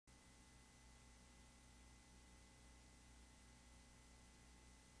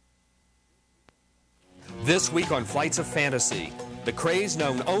This week on Flights of Fantasy, the craze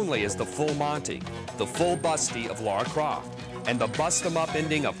known only as the Full Monty, the full busty of Lara Croft, and the bust-em-up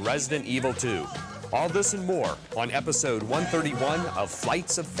ending of Resident Evil 2. All this and more on episode 131 of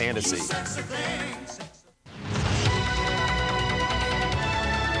Flights of Fantasy.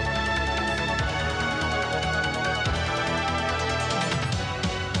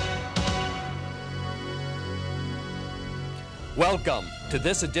 Welcome to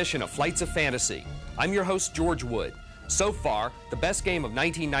this edition of Flights of Fantasy. I'm your host, George Wood. So far, the best game of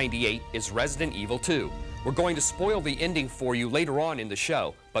 1998 is Resident Evil 2. We're going to spoil the ending for you later on in the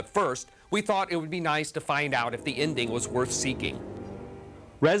show, but first, we thought it would be nice to find out if the ending was worth seeking.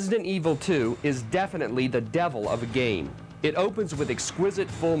 Resident Evil 2 is definitely the devil of a game. It opens with exquisite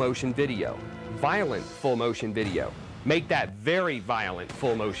full-motion video, violent full-motion video, make that very violent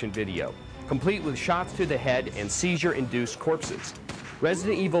full-motion video, complete with shots to the head and seizure-induced corpses.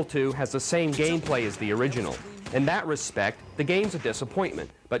 Resident Evil 2 has the same gameplay as the original. In that respect, the game's a disappointment,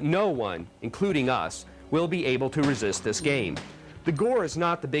 but no one, including us, will be able to resist this game. The gore is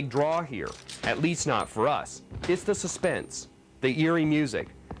not the big draw here, at least not for us. It's the suspense, the eerie music,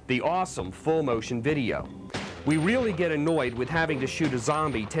 the awesome full-motion video. We really get annoyed with having to shoot a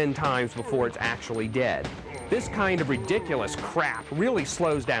zombie 10 times before it's actually dead. This kind of ridiculous crap really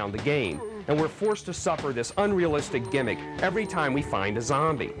slows down the game, and we're forced to suffer this unrealistic gimmick every time we find a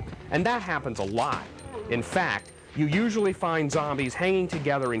zombie. And that happens a lot. In fact, you usually find zombies hanging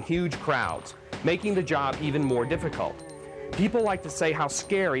together in huge crowds, making the job even more difficult. People like to say how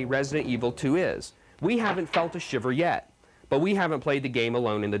scary Resident Evil 2 is. We haven't felt a shiver yet, but we haven't played the game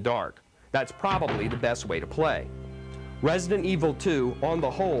alone in the dark. That's probably the best way to play. Resident Evil 2, on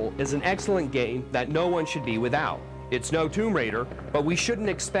the whole, is an excellent game that no one should be without. It's no Tomb Raider, but we shouldn't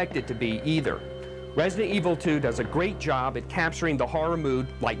expect it to be either. Resident Evil 2 does a great job at capturing the horror mood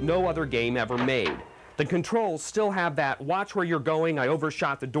like no other game ever made. The controls still have that watch where you're going, I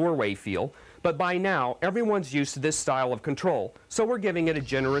overshot the doorway feel, but by now everyone's used to this style of control, so we're giving it a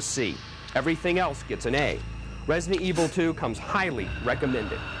generous C. Everything else gets an A. Resident Evil 2 comes highly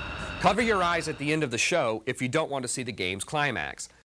recommended. Cover your eyes at the end of the show if you don't want to see the game's climax.